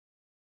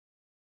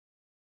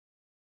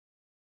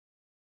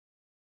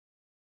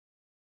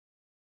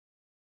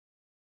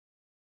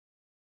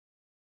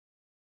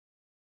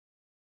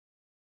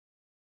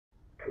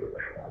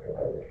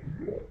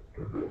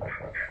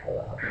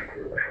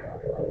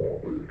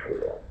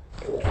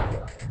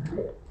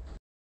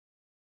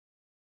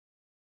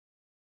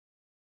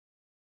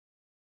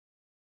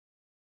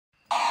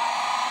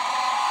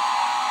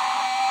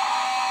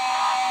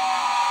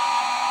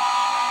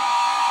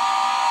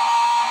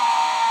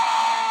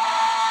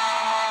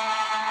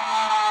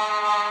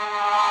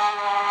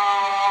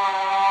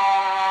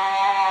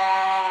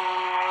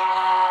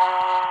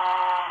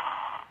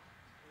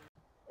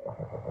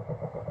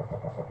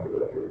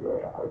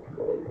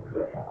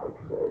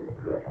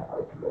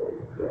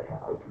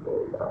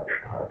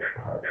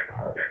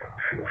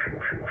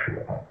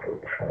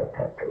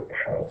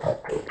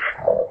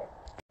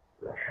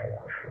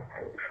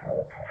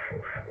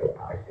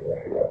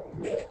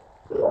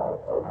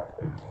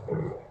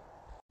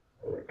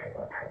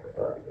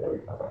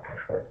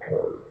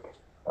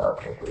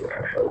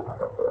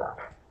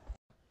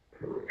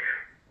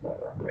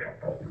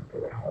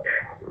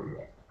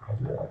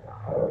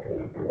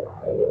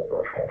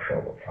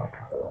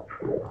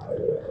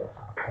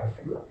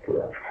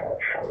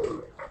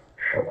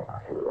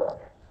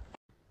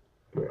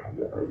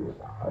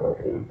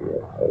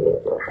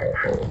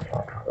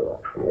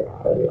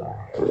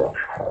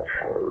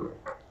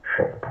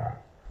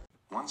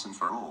Once and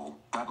for all,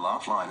 that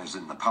laugh line is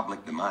in the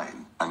public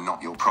domain and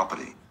not your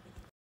property.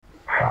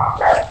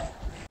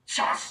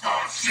 Just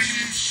a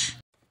cease.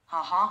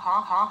 Ha ha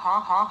ha ha ha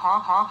ha ha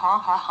ha ha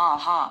ha ha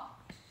ha.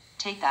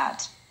 Take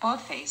that,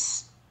 both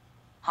face.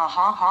 Ha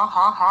ha ha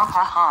ha ha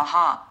ha ha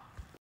ha.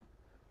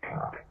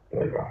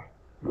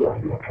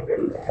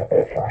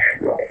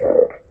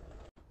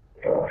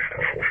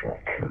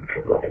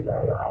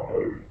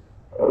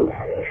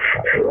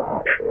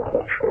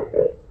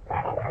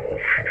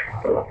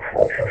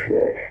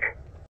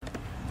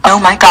 Oh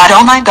my god,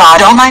 oh my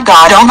god, oh my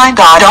god, oh my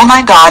god, oh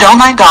my god, oh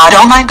my god,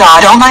 oh my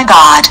god, oh my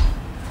god.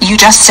 You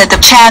just said the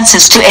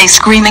chances to a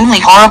screamingly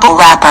horrible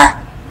rapper.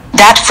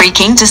 That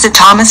freaking is a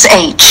Thomas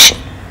H.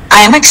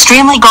 I am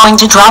extremely going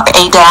to drop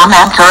a damn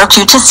anchor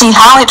to see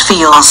how it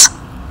feels.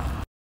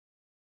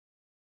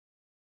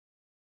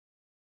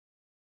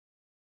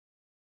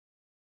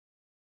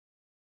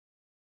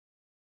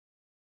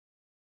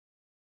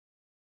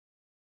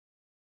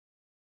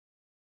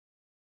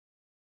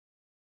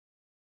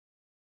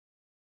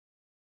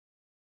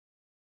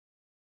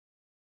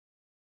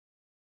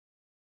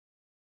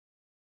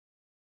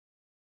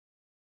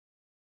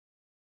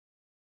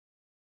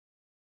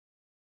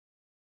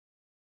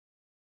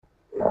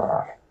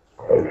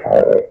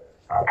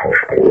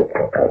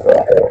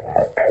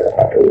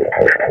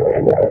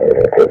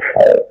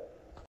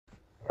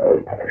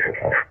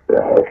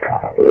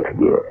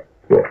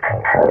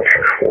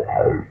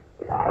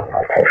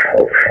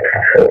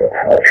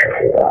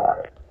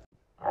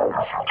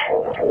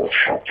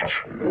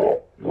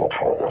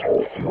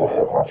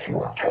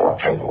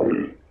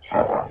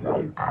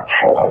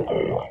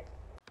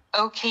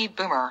 Okay,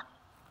 boomer.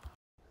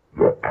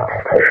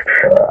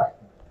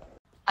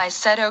 I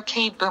said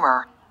okay,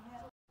 boomer.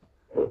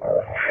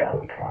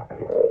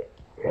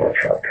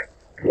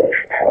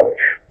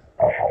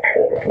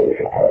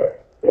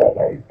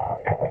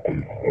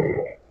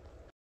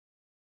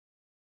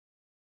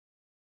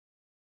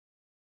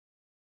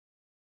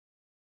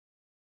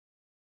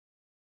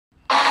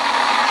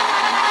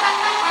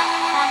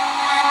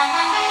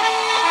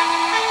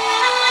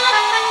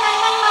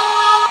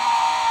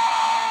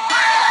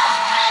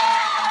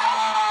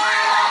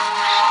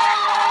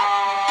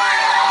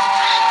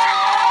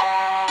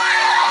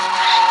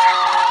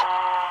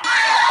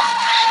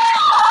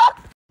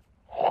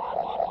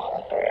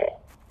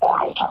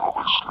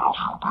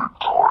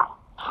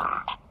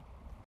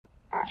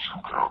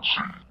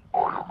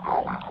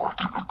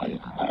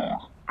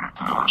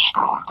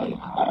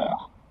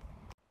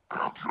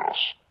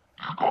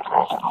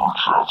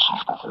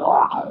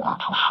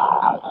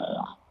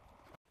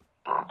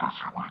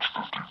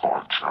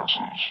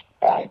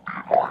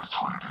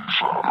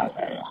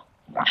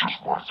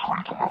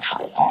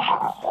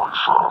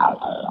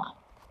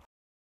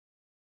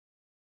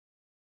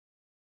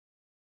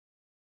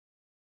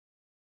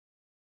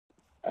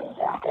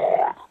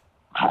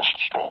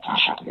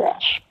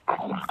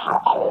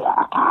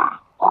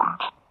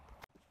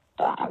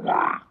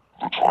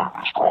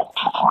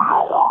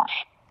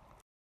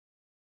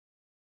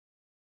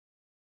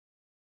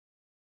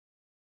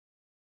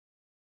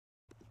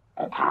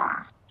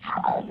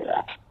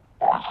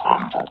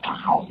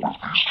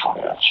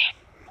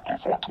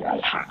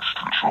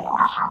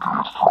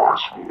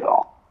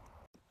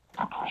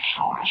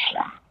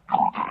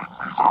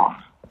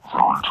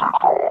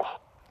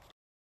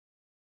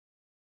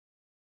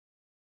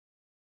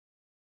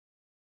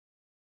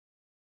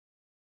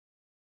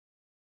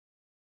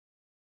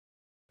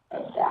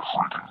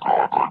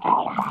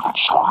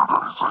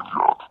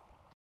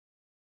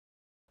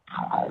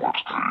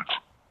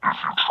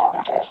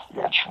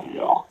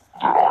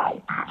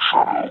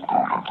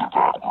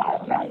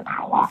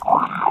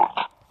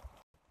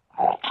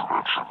 Not to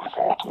mention the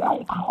thought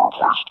will be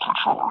replaced to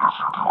children if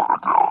you do it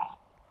again.